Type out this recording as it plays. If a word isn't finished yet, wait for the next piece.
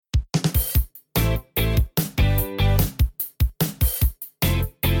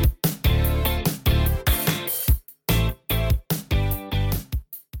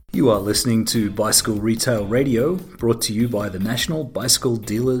You are listening to Bicycle Retail Radio, brought to you by the National Bicycle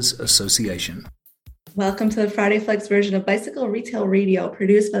Dealers Association. Welcome to the Friday Flex version of Bicycle Retail Radio,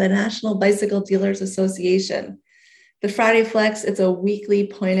 produced by the National Bicycle Dealers Association. The Friday Flex, it's a weekly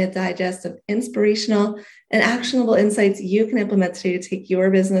pointed digest of inspirational and actionable insights you can implement today to take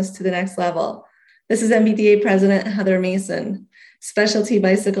your business to the next level. This is NBDA President Heather Mason. Specialty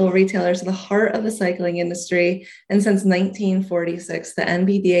bicycle retailers are the heart of the cycling industry, and since 1946, the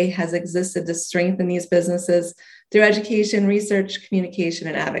NBDA has existed to strengthen these businesses through education, research, communication,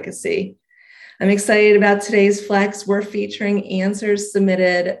 and advocacy. I'm excited about today's Flex. We're featuring answers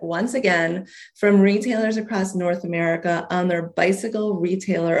submitted once again from retailers across North America on their Bicycle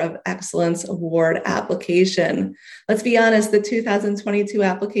Retailer of Excellence Award application. Let's be honest, the 2022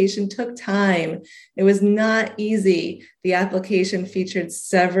 application took time. It was not easy. The application featured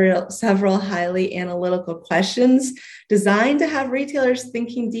several highly analytical questions designed to have retailers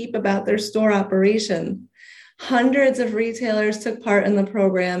thinking deep about their store operation. Hundreds of retailers took part in the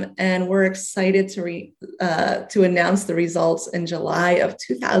program, and we're excited to announce the results in July of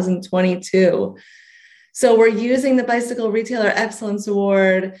 2022. So we're using the Bicycle Retailer Excellence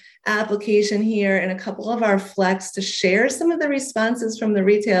Award application here in a couple of our Flex to share some of the responses from the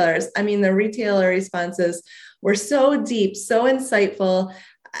retailers. I mean, the retailer responses were so deep, so insightful.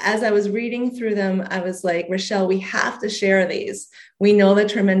 As I was reading through them, I was like, Rochelle, we have to share these. We know the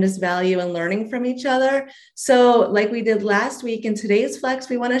tremendous value in learning from each other. So like we did last week, in today's Flex,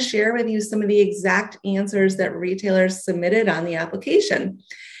 we want to share with you some of the exact answers that retailers submitted on the application.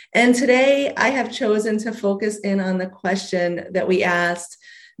 And today I have chosen to focus in on the question that we asked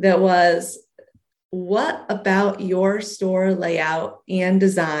that was, what about your store layout and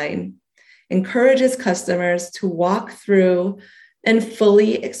design encourages customers to walk through and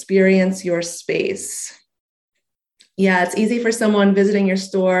fully experience your space? Yeah, it's easy for someone visiting your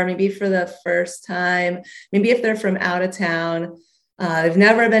store, maybe for the first time, maybe if they're from out of town, they've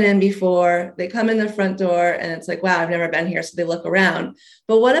never been in before, they come in the front door and it's like, wow, I've never been here. So they look around.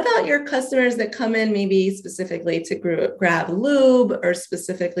 But what about your customers that come in maybe specifically to grab lube or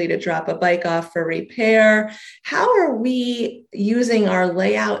specifically to drop a bike off for repair? How are we using our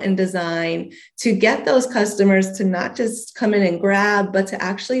layout and design to get those customers to not just come in and grab, but to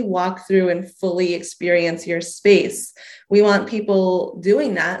actually walk through and fully experience your space? We want people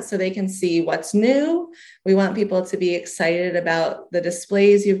doing that so they can see what's new. We want people to be excited about the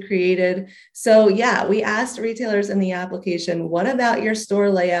displays you've created. So yeah, we asked retailers in the application, what about your store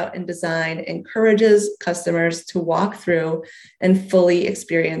layout and design encourages customers to walk through and fully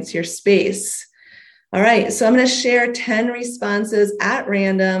experience your space? All right, so I'm going to share 10 responses at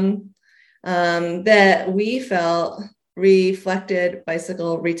random that we felt reflected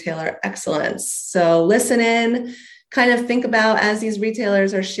bicycle retailer excellence. So listen in. Kind of think about, as these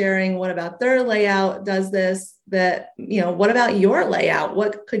retailers are sharing, what about their layout does this, what about your layout?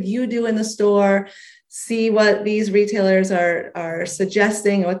 What could you do in the store? See what these retailers are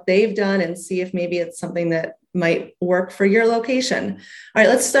suggesting, what they've done, and see if maybe it's something that might work for your location. All right,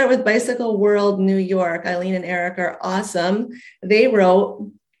 let's start with Bicycle World New York. Eileen and Eric are awesome. They wrote,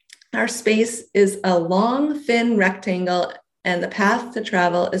 our space is a long, thin rectangle, and the path to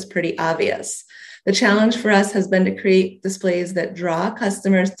travel is pretty obvious. The challenge for us has been to create displays that draw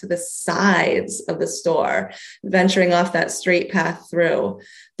customers to the sides of the store, venturing off that straight path through.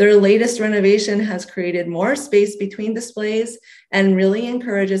 Their latest renovation has created more space between displays and really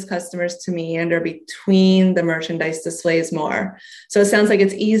encourages customers to meander between the merchandise displays more. So it sounds like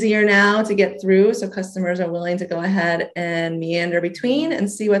it's easier now to get through, so customers are willing to go ahead and meander between and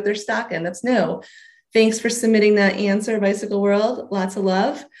see what they're stocking that's new. Thanks for submitting that answer, Bicycle World. Lots of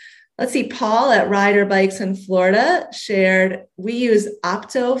love. Let's see, Paul at Rider Bikes in Florida shared, we use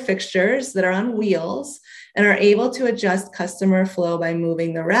Opto fixtures that are on wheels and are able to adjust customer flow by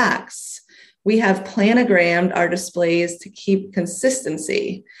moving the racks. We have planogrammed our displays to keep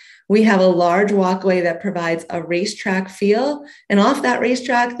consistency. We have a large walkway that provides a racetrack feel, and off that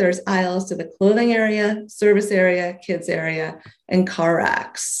racetrack, there's aisles to the clothing area, service area, kids area, and car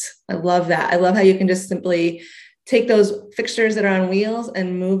racks. I love that. I love how you can just simply take those fixtures that are on wheels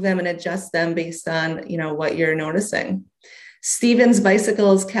and move them and adjust them based on, what you're noticing. Stevens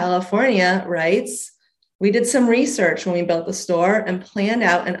Bicycles California writes, we did some research when we built the store and planned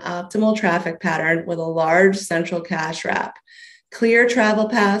out an optimal traffic pattern with a large central cash wrap. Clear travel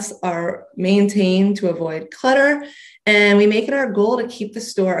paths are maintained to avoid clutter, and we make it our goal to keep the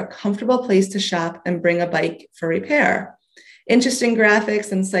store a comfortable place to shop and bring a bike for repair. Interesting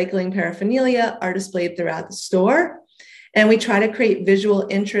graphics and cycling paraphernalia are displayed throughout the store, and we try to create visual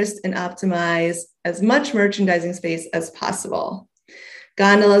interest and optimize as much merchandising space as possible.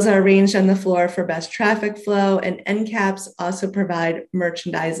 Gondolas are arranged on the floor for best traffic flow, and end caps also provide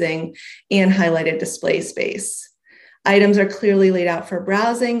merchandising and highlighted display space. Items are clearly laid out for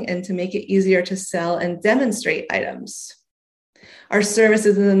browsing and to make it easier to sell and demonstrate items. Our service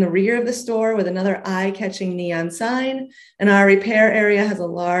is in the rear of the store with another eye-catching neon sign, and our repair area has a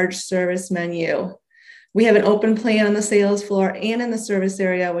large service menu. We have an open plan on the sales floor and in the service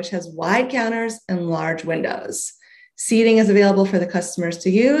area, which has wide counters and large windows. Seating is available for the customers to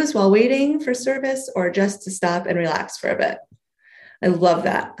use while waiting for service or just to stop and relax for a bit. I love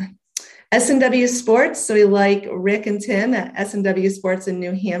that. S&W Sports, so we like Rick and Tim at S&W Sports in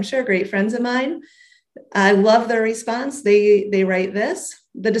New Hampshire, great friends of mine. I love their response. They write this: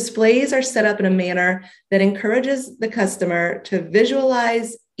 the displays are set up in a manner that encourages the customer to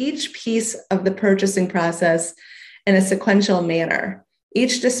visualize each piece of the purchasing process in a sequential manner.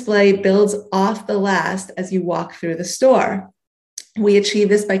 Each display builds off the last as you walk through the store. We achieve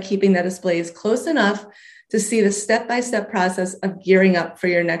this by keeping the displays close enough to see the step-by-step process of gearing up for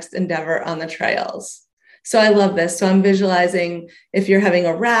your next endeavor on the trails. So I love this. So I'm visualizing if you're having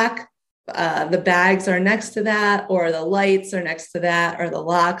a rack, the bags are next to that, or the lights are next to that, or the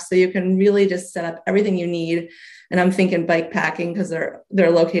locks. So you can really just set up everything you need. And I'm thinking bike packing because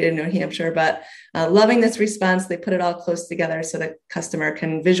they're located in New Hampshire, but loving this response. They put it all close together so the customer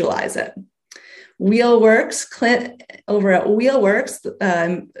can visualize it. Wheelworks, Clint over at Wheelworks,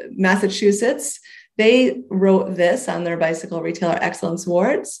 Massachusetts, they wrote this on their Bicycle Retailer Excellence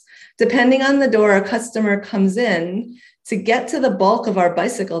Awards. Depending on the door a customer comes in, to get to the bulk of our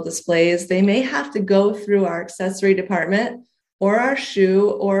bicycle displays, they may have to go through our accessory department or our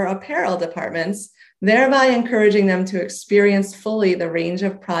shoe or apparel departments, thereby encouraging them to experience fully the range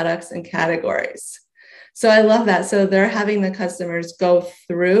of products and categories. So I love that. So they're having the customers go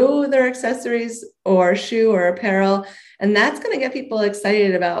through their accessories or shoe or apparel, and that's going to get people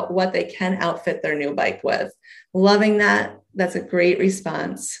excited about what they can outfit their new bike with. Loving that. That's a great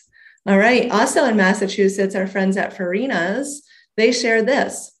response. All right. Also in Massachusetts, our friends at Farina's, they share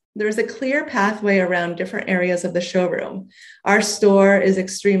this. There's a clear pathway around different areas of the showroom. Our store is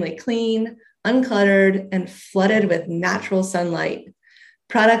extremely clean, uncluttered, and flooded with natural sunlight.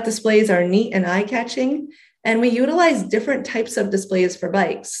 Product displays are neat and eye-catching, and we utilize different types of displays for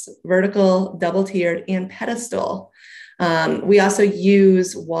bikes: vertical, double-tiered, and pedestal. We also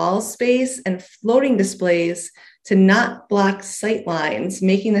use wall space and floating displays to not block sight lines,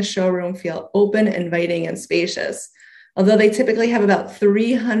 making the showroom feel open, inviting, and spacious. Although they typically have about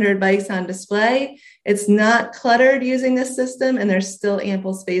 300 bikes on display, it's not cluttered using this system, and there's still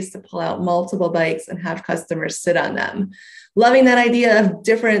ample space to pull out multiple bikes and have customers sit on them. Loving that idea of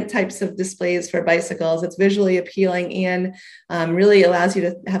different types of displays for bicycles. It's visually appealing and really allows you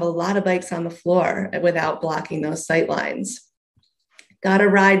to have a lot of bikes on the floor without blocking those sight lines. Gotta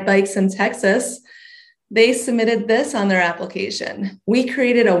Ride Bikes in Texas. They submitted this on their application. We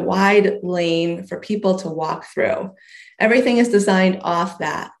created a wide lane for people to walk through. Everything is designed off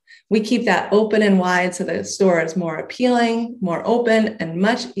that. We keep that open and wide so the store is more appealing, more open, and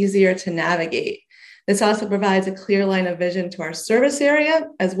much easier to navigate. This also provides a clear line of vision to our service area,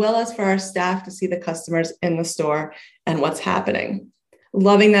 as well as for our staff to see the customers in the store and what's happening.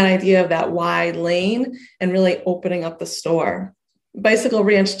 Loving that idea of that wide lane and really opening up the store. Bicycle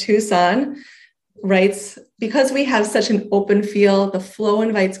Ranch Tucson writes, because we have such an open feel, the flow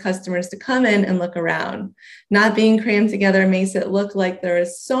invites customers to come in and look around. Not being crammed together makes it look like there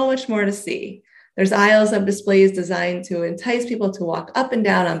is so much more to see. There's aisles of displays designed to entice people to walk up and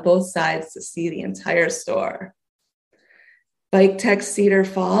down on both sides to see the entire store. Bike Tech Cedar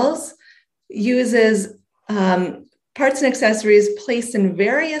Falls uses parts and accessories placed in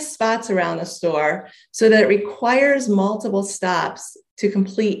various spots around the store so that it requires multiple stops to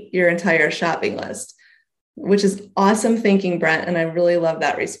complete your entire shopping list, which is awesome thinking, Brent, and I really love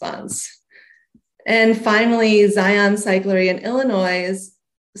that response. And finally, Zion Cyclery in Illinois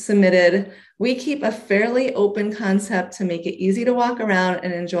submitted, we keep a fairly open concept to make it easy to walk around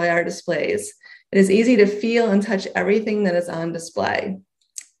and enjoy our displays. It is easy to feel and touch everything that is on display.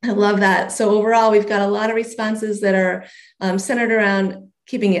 I love that. So overall, we've got a lot of responses that are centered around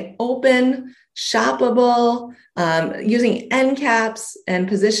keeping it open, shoppable, using end caps, and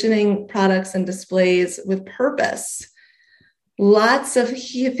positioning products and displays with purpose. Lots of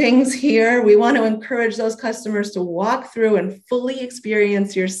things here. We want to encourage those customers to walk through and fully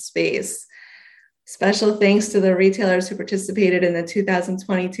experience your space. Special thanks to the retailers who participated in the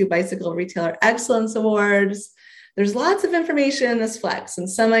 2022 Bicycle Retailer Excellence Awards. There's lots of information in this flex, and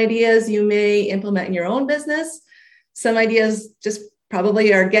some ideas you may implement in your own business. Some ideas just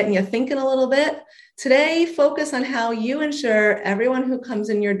probably are getting you thinking a little bit. Today, focus on how you ensure everyone who comes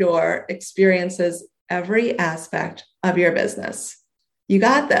in your door experiences every aspect of your business. You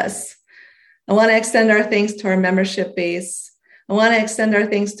got this. I want to extend our thanks to our membership base. I want to extend our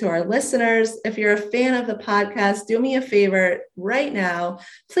thanks to our listeners. If you're a fan of the podcast, do me a favor right now.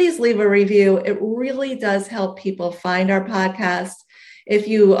 Please leave a review. It really does help people find our podcast. If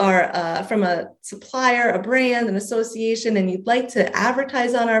you are from a supplier, a brand, an association, and you'd like to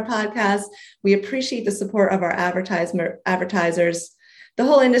advertise on our podcast, we appreciate the support of our advertisers. The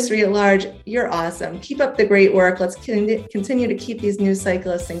whole industry at large, you're awesome. Keep up the great work. Let's continue to keep these new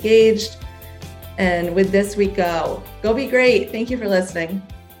cyclists engaged. And with this, we go. Go be great. Thank you for listening.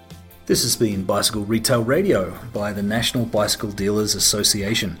 This has been Bicycle Retail Radio by the National Bicycle Dealers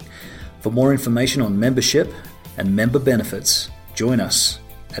Association. For more information on membership and member benefits, join us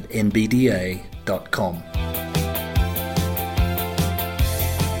at nbda.com.